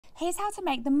Here's how to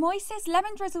make the moistest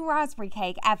lemon drizzle raspberry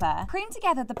cake ever. Cream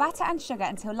together the butter and sugar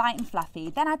until light and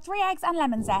fluffy, then add 3 eggs and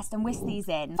lemon zest and whisk these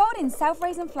in. Fold in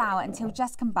self-raising flour until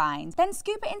just combined. Then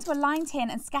scoop it into a lined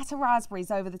tin and scatter raspberries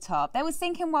over the top. They will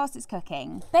sink in whilst it's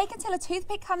cooking. Bake until a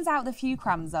toothpick comes out with a few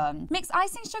crumbs on. Mix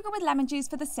icing sugar with lemon juice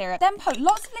for the syrup, then poke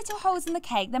lots of little holes in the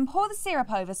cake, then pour the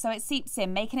syrup over so it seeps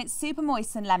in, making it super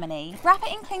moist and lemony. Wrap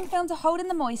it in cling film to hold in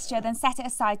the moisture, then set it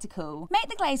aside to cool. Make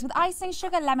the glaze with icing,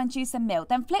 sugar, lemon juice and milk,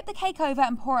 then flip the cake over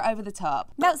and pour it over the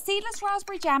top. Melt seedless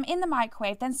raspberry jam in the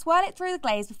microwave, then swirl it through the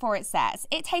glaze before it sets.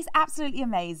 It tastes absolutely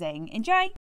amazing. Enjoy!